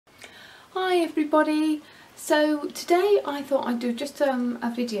Hi everybody! So today I thought I'd do just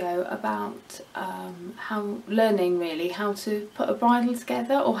a video about learning how to put a bridle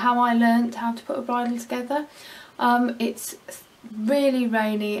together, or how I learnt how to put a bridle together. It's really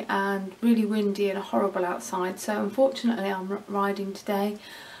rainy and really windy and horrible outside, so unfortunately I'm riding today,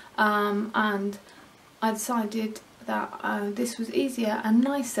 and I decided that this was easier and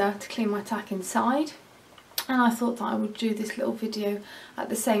nicer to clean my tack inside. And I thought that I would do this little video at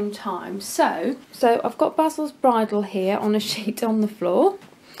the same time. So I've got Basil's bridle here on a sheet on the floor,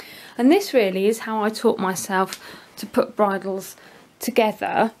 and this really is how I taught myself to put bridles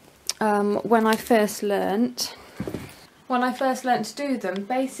together when I first learnt to do them.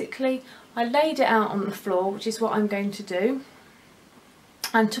 Basically, I laid it out on the floor, which is what I'm going to do,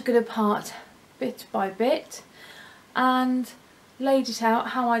 and took it apart bit by bit and laid it out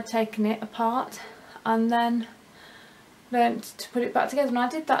how I'd taken it apart, and then learnt to put it back together. And I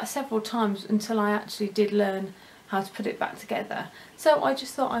did that several times until I actually did learn how to put it back together. So I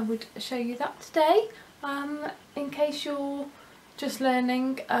just thought I would show you that today, in case you're just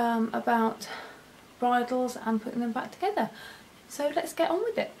learning about bridles and putting them back together. So let's get on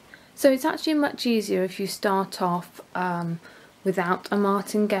with it. So it's actually much easier if you start off without a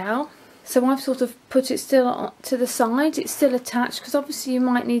martingale. So I've sort of put it still to the side, it's still attached, because obviously you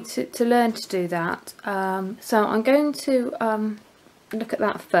might need to learn to do that. So I'm going to look at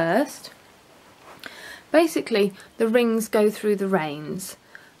that first. Basically, the rings go through the reins.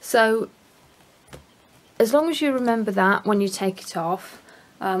 So as long as you remember that when you take it off,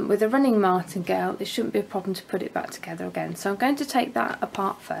 with a running martingale, it shouldn't be a problem to put it back together again. So I'm going to take that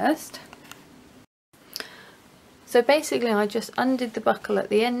apart first. So basically I just undid the buckle at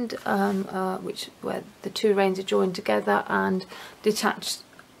the end, where the two reins are joined together, and detached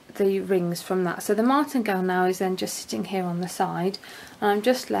the rings from that. So the martingale now is then just sitting here on the side, and I'm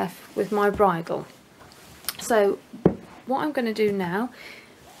just left with my bridle. So what I'm going to do now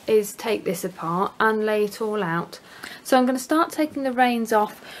is take this apart and lay it all out. So I'm going to start taking the reins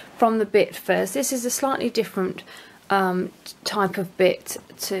off from the bit first. This is a slightly different type of bit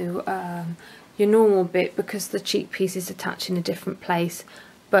to your normal bit, because the cheek piece is attached in a different place,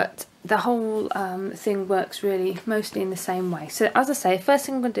 but the whole thing works really mostly in the same way. So as I say, first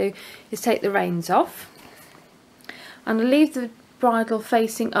thing I'm going to do is take the reins off, and I leave the bridle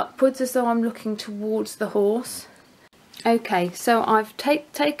facing upwards as though I'm looking towards the horse. Okay, so I've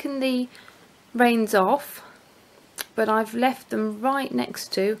taken the reins off, but I've left them right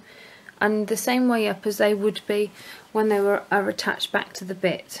next to and the same way up as they would be when they are attached back to the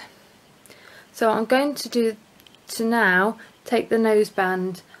bit. So I'm going to now take the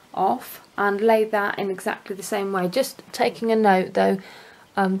noseband off and lay that in exactly the same way. Just taking a note though,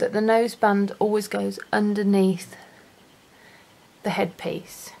 that the noseband always goes underneath the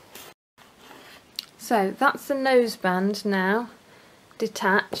headpiece. So that's the noseband now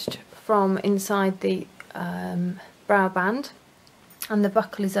detached from inside the brow band, and the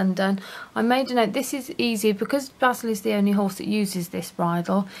buckle is undone. I made a note, this is easy because Basil is the only horse that uses this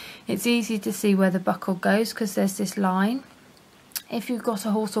bridle. It's easy to see where the buckle goes because there's this line. If you've got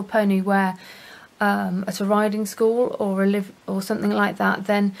a horse or pony where at a riding school or something like that,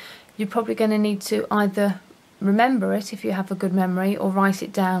 then you're probably going to need to either remember it if you have a good memory, or write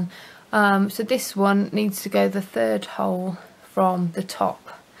it down. So this one needs to go the third hole from the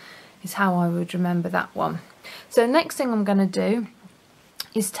top, is how I would remember that one. So next thing I'm going to do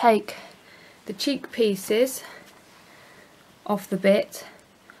is take the cheek pieces off the bit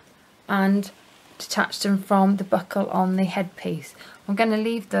and detach them from the buckle on the headpiece. I'm going to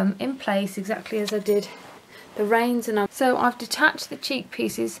leave them in place exactly as I did the reins, so I've detached the cheek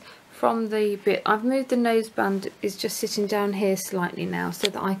pieces from the bit. I've moved the noseband, is just sitting down here slightly now, so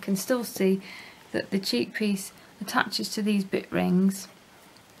that I can still see that the cheek piece attaches to these bit rings.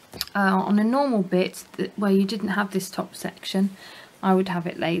 On a normal bit where you didn't have this top section, I would have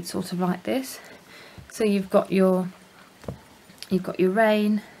it laid sort of like this. So you've got your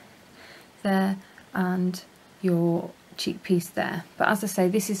rein there and your cheek piece there. But as I say,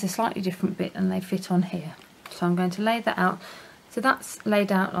 this is a slightly different bit and they fit on here. So I'm going to lay that out. So that's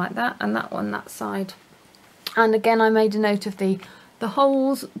laid out like that, and that one that side. And again, I made a note of the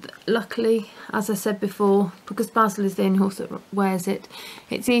holes. Luckily, as I said before, because Basil is the only horse that wears it,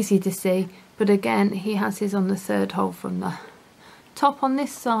 it's easy to see. But again, he has his on the third hole from the top on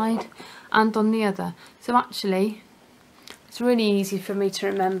this side and on the other. So actually it's really easy for me to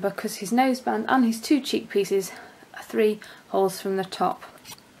remember, because his noseband and his two cheek pieces are 3 holes from the top.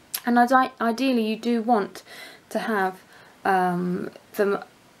 And ideally you do want to have them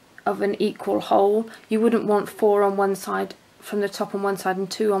of an equal hole. You wouldn't want 4 on one side, from the top on one side and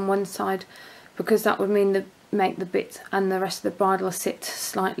 2 on one side, because that would mean make the bit and the rest of the bridle sit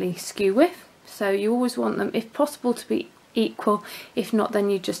slightly skew with. So you always want them, if possible, to be equal. If not, then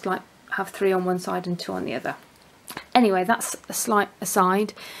you just like have 3 on one side and 2 on the other. Anyway, that's a slight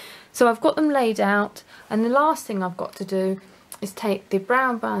aside. So I've got them laid out, and the last thing I've got to do is take the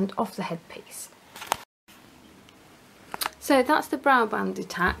brow band off the headpiece. So that's the brow band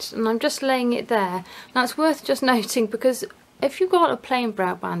detached, and I'm just laying it there. Now it's worth just noting, because if you've got a plain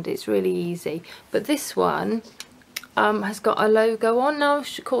brow band it's really easy, but this one has got a logo on. Now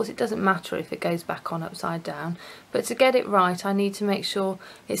of course it doesn't matter if it goes back on upside down, but to get it right I need to make sure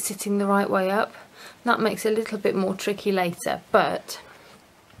it's sitting the right way up. That makes it a little bit more tricky later, but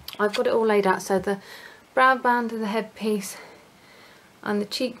I've got it all laid out. So the brow band and the headpiece and the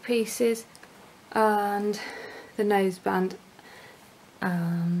cheek pieces and the nose band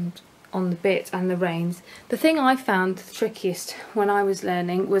and on the bit and the reins. The thing I found the trickiest when I was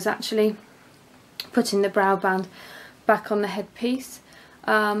learning was actually putting the brow band back on the headpiece,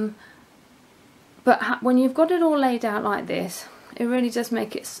 but when you've got it all laid out like this, it really does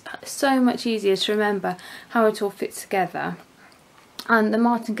make it so much easier to remember how it all fits together. And the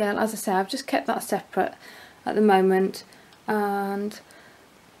martingale, as I say, I've just kept that separate at the moment, and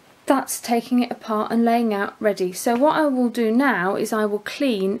that's taking it apart and laying out ready. So what I will do now is I will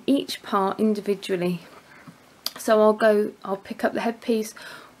clean each part individually. So I'll pick up the headpiece,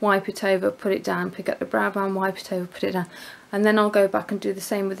 wipe it over, put it down, pick up the brow band, wipe it over, put it down, and then I'll go back and do the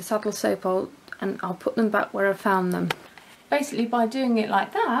same with the saddle soap, and I'll put them back where I found them. Basically, by doing it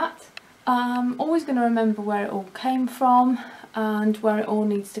like that, I'm always going to remember where it all came from and where it all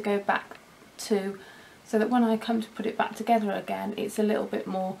needs to go back to, so that when I come to put it back together again it's a little bit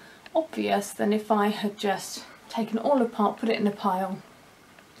more obvious than if I had just taken it all apart, put it in a pile,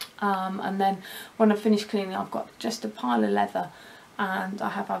 and then when I finish cleaning I've got just a pile of leather and I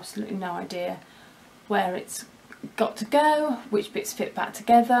have absolutely no idea where it's got to go, which bits fit back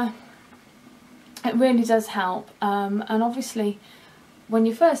together. It really does help, and obviously when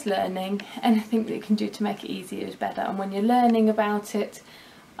you're first learning, anything that you can do to make it easier is better, and when you're learning about it,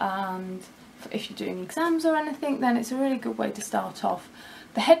 and if you're doing exams or anything, then it's a really good way to start off.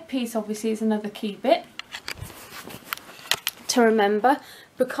 The headpiece obviously is another key bit to remember,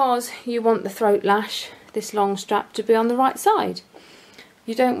 because you want the throat lash, this long strap, to be on the right side.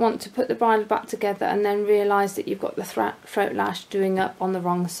 You don't want to put the bridle back together and then realise that you've got the throat lash doing up on the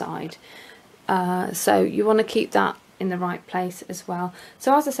wrong side. So you want to keep that in the right place as well.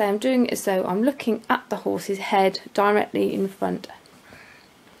 So as I say, I'm doing it so I'm looking at the horse's head directly in front.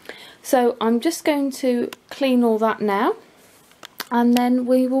 So I'm just going to clean all that now, and then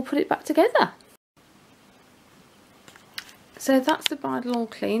we will put it back together. So that's the bridle all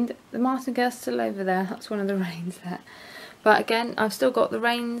cleaned. The martingale's still over there, that's one of the reins there. But again, I've still got the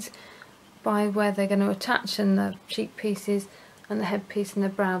reins by where they're going to attach, and the cheek pieces and the headpiece and the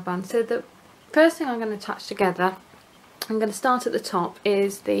brow band. So the first thing I'm going to attach together, I'm going to start at the top,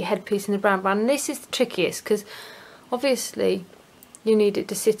 is the headpiece and the brow band. And this is the trickiest, because obviously you need it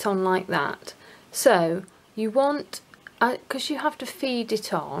to sit on like that. So you want, because you have to feed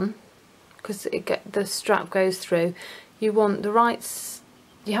it on, because the strap goes through, you want the right,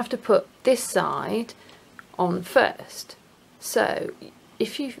 you have to put this side on first. So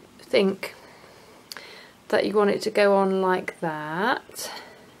if you think that you want it to go on like that,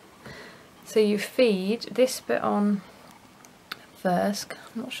 so you feed this bit on first.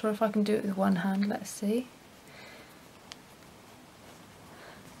 I'm not sure if I can do it with one hand, let's see.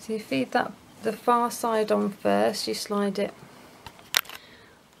 So you feed that, the far side on first, you slide it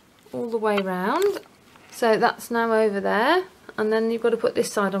all the way round. So that's now over there, and then you've got to put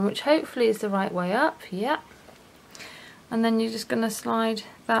this side on, which hopefully is the right way up, yeah. And then you're just going to slide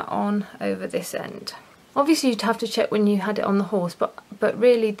that on over this end. Obviously you'd have to check when you had it on the horse, but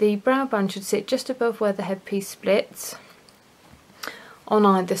really the brow band should sit just above where the headpiece splits on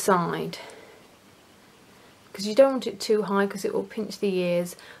either side, because you don't want it too high because it will pinch the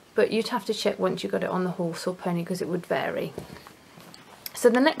ears, but you'd have to check once you got it on the horse or pony because it would vary. So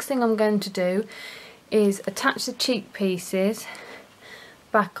the next thing I'm going to do is attach the cheek pieces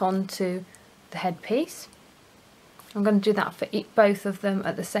back onto the headpiece. I'm going to do that for both of them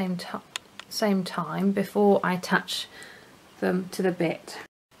at the same time before I attach them to the bit.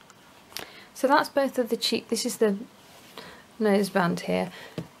 So that's both of the cheek, this is the nose band here.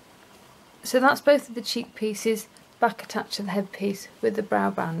 So that's both of the cheek pieces back attached to the headpiece with the brow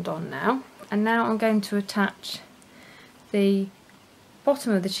band on now. And now I'm going to attach the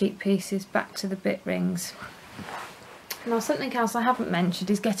bottom of the cheek pieces back to the bit rings. Now something else I haven't mentioned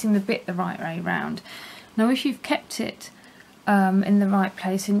is getting the bit the right way round. Now if you've kept it in the right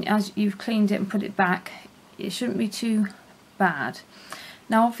place, and as you've cleaned it and put it back, it shouldn't be too bad.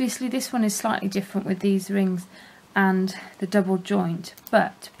 Now obviously this one is slightly different with these rings and the double joint,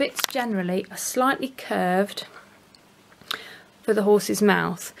 but bits generally are slightly curved for the horse's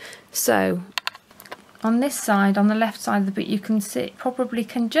mouth. So on this side, on the left side of the bit, you can see, probably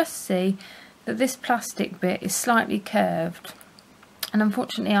can just see that this plastic bit is slightly curved, and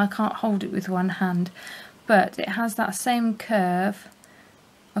unfortunately I can't hold it with one hand, but it has that same curve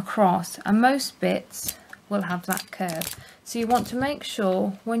across, and most bits will have that curve. So you want to make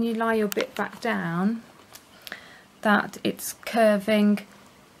sure when you lie your bit back down that it's curving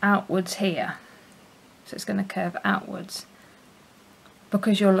outwards here. So it's going to curve outwards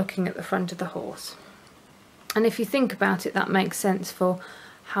because you're looking at the front of the horse. And if you think about it, that makes sense for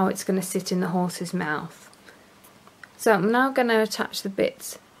how it's going to sit in the horse's mouth. So I'm now going to attach the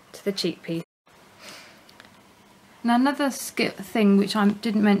bits to the cheek piece. Now another thing which I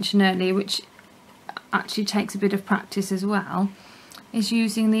didn't mention earlier, which actually takes a bit of practice as well, is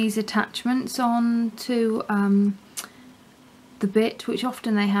using these attachments on to the bit, which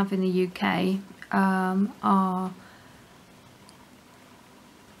often they have in the UK,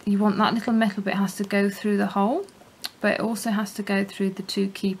 you want that little metal bit has to go through the hole, but it also has to go through the two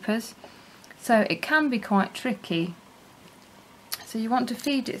keepers, so it can be quite tricky. So you want to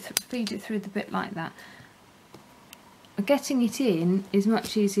feed it through the bit like that. Getting it in is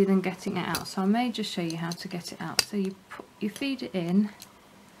much easier than getting it out, so I may just show you how to get it out. So you feed it in,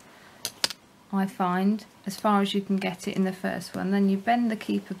 I find, as far as you can get it in the first one, then you bend the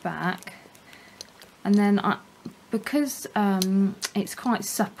keeper back, and then because it's quite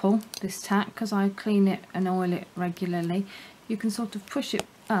supple, this tack, because I clean it and oil it regularly, you can sort of push it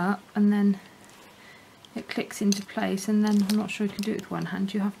up and then it clicks into place, and then I'm not sure you can do it with one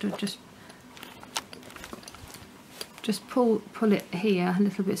hand, you have to just pull it here a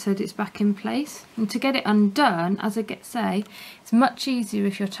little bit so that it's back in place. And to get it undone, as I say, it's much easier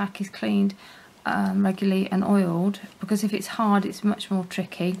if your tack is cleaned regularly and oiled, because if it's hard it's much more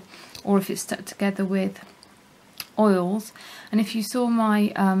tricky, or if it's stuck together with oils. And if you saw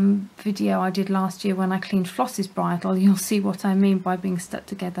my video I did last year when I cleaned Floss's bridle, you'll see what I mean by being stuck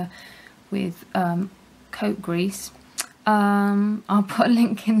together with coat grease. I'll put a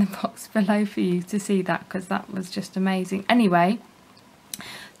link in the box below for you to see that, because that was just amazing. Anyway,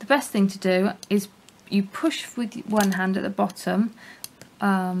 the best thing to do is you push with one hand at the bottom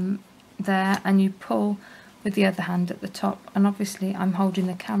there, and you pull with the other hand at the top, and obviously I'm holding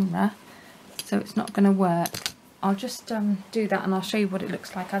the camera so it's not going to work. I'll just do that and I'll show you what it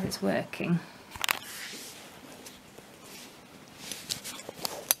looks like as it's working.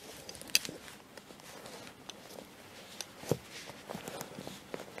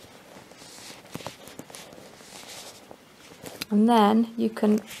 And then you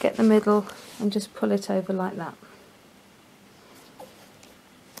can get the middle and just pull it over like that.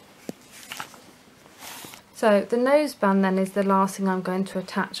 So the noseband then is the last thing I'm going to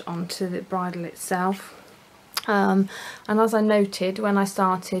attach onto the bridle itself. And as I noted when I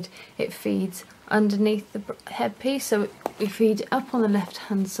started, it feeds underneath the headpiece, so we feed it up on the left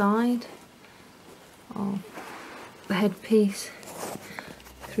hand side of the headpiece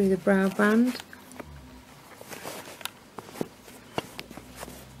through the brow band.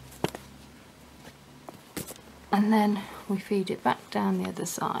 And then we feed it back down the other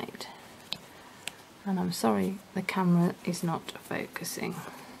side. And I'm sorry the camera is not focusing.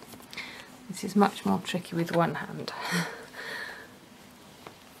 This is much more tricky with one hand.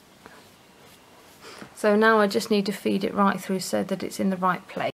 So now I just need to feed it right through so that it's in the right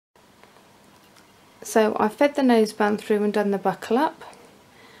place. So I've fed the noseband through and done the buckle up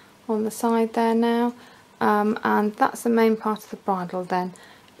on the side there now. And that's the main part of the bridle then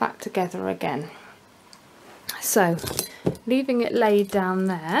back together again. So leaving it laid down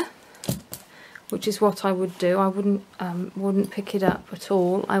there, which is what I would do. I wouldn't pick it up at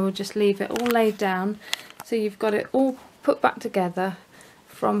all. I would just leave it all laid down, so you've got it all put back together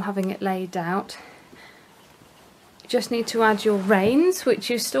from having it laid out. You just need to add your reins, which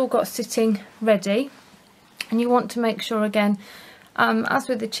you've still got sitting ready, and you want to make sure again, as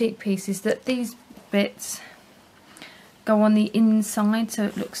with the cheek pieces, that these bits go on the inside so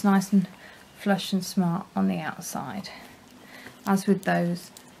it looks nice and flush and smart on the outside. As with those,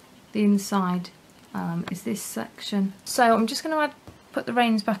 the inside is this section. So I'm just going to put the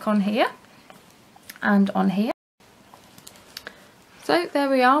reins back on here and on here. So there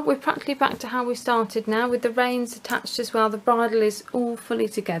we are, we're practically back to how we started now, with the reins attached as well. The bridle is all fully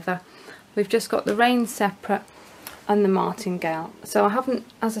together. We've just got the reins separate and the martingale. So I haven't,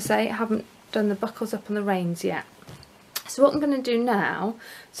 as I say, I haven't done the buckles up on the reins yet. So what I'm going to do now,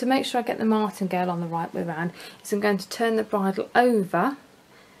 to make sure I get the martingale on the right way round, is I'm going to turn the bridle over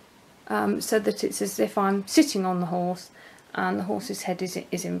so that it's as if I'm sitting on the horse and the horse's head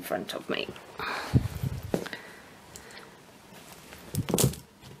is in front of me.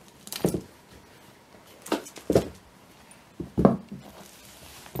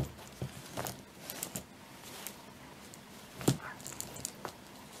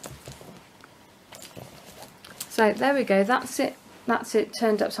 So there we go, that's it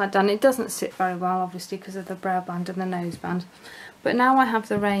turned upside down. It doesn't sit very well obviously because of the brow band and the nose band, but now I have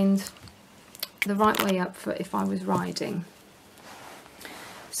the reins the right way up for if I was riding.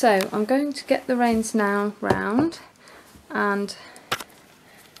 So I'm going to get the reins now round and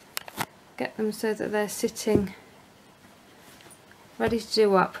get them so that they're sitting ready to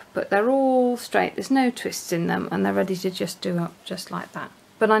do up, but they're all straight, there's no twists in them, and they're ready to just do up just like that.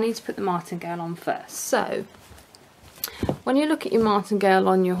 But I need to put the martingale on first. So when you look at your martingale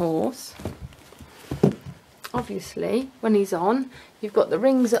on your horse, obviously when he's on, you've got the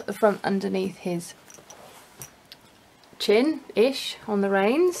rings at the front underneath his chin-ish on the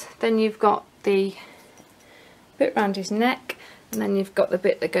reins, then you've got the bit round his neck, and then you've got the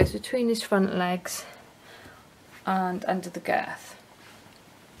bit that goes between his front legs and under the girth.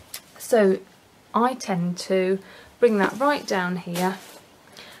 So I tend to bring that right down here,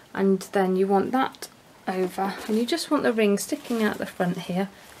 and then you want that over, and you just want the ring sticking out the front here,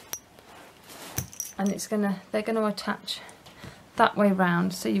 and they're gonna attach that way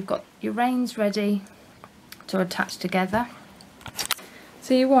round. So you've got your reins ready to attach together.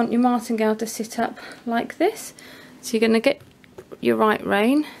 So you want your martingale to sit up like this. So you're going to get your right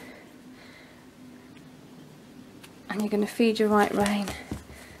rein, and you're going to feed your right rein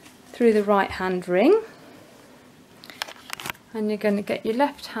through the right hand ring, and you're going to get your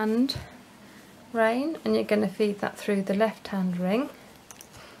left hand rein and you're going to feed that through the left hand ring,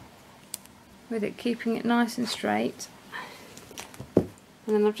 with it keeping it nice and straight. And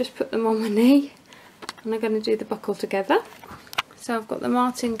then I've just put them on my knee and I'm going to do the buckle together. So I've got the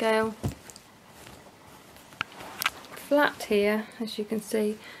martingale flat here, as you can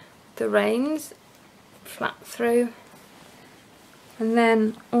see, the reins flat through, and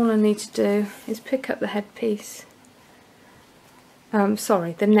then all I need to do is pick up the headpiece,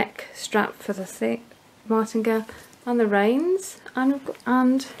 the neck strap for the martingale, and the reins,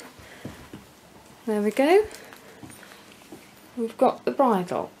 and there we go, we've got the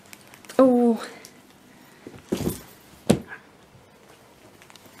bridle. Oh,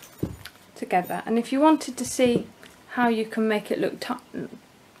 together. And if you wanted to see how you can make it look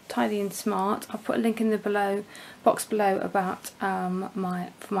tidy and smart, I'll put a link in the box below about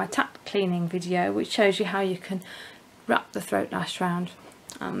my tap cleaning video, which shows you how you can wrap the throat lash round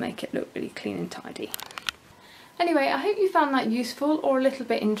and make it look really clean and tidy. Anyway, I hope you found that useful or a little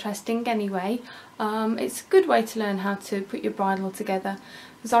bit interesting anyway. It's a good way to learn how to put your bridle together,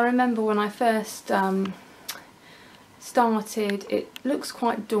 because I remember when I first started, it looks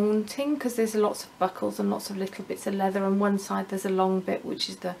quite daunting because there's lots of buckles and lots of little bits of leather, and one side there's a long bit which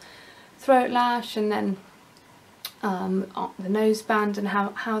is the throat lash, and then the nose band, and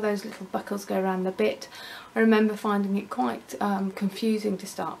how those little buckles go around the bit. I remember finding it quite confusing to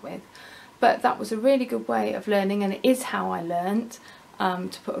start with, but that was a really good way of learning, and it is how I learnt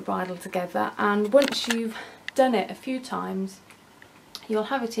to put a bridle together. And once you've done it a few times, you'll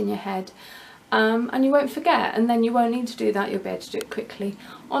have it in your head, and you won't forget, and then you won't need to do that. You'll be able to do it quickly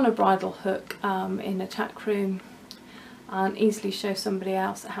on a bridle hook in a tack room, and easily show somebody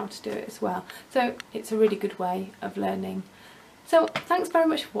else how to do it as well. So it's a really good way of learning. So thanks very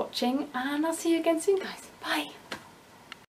much for watching, and I'll see you again soon, guys. Bye.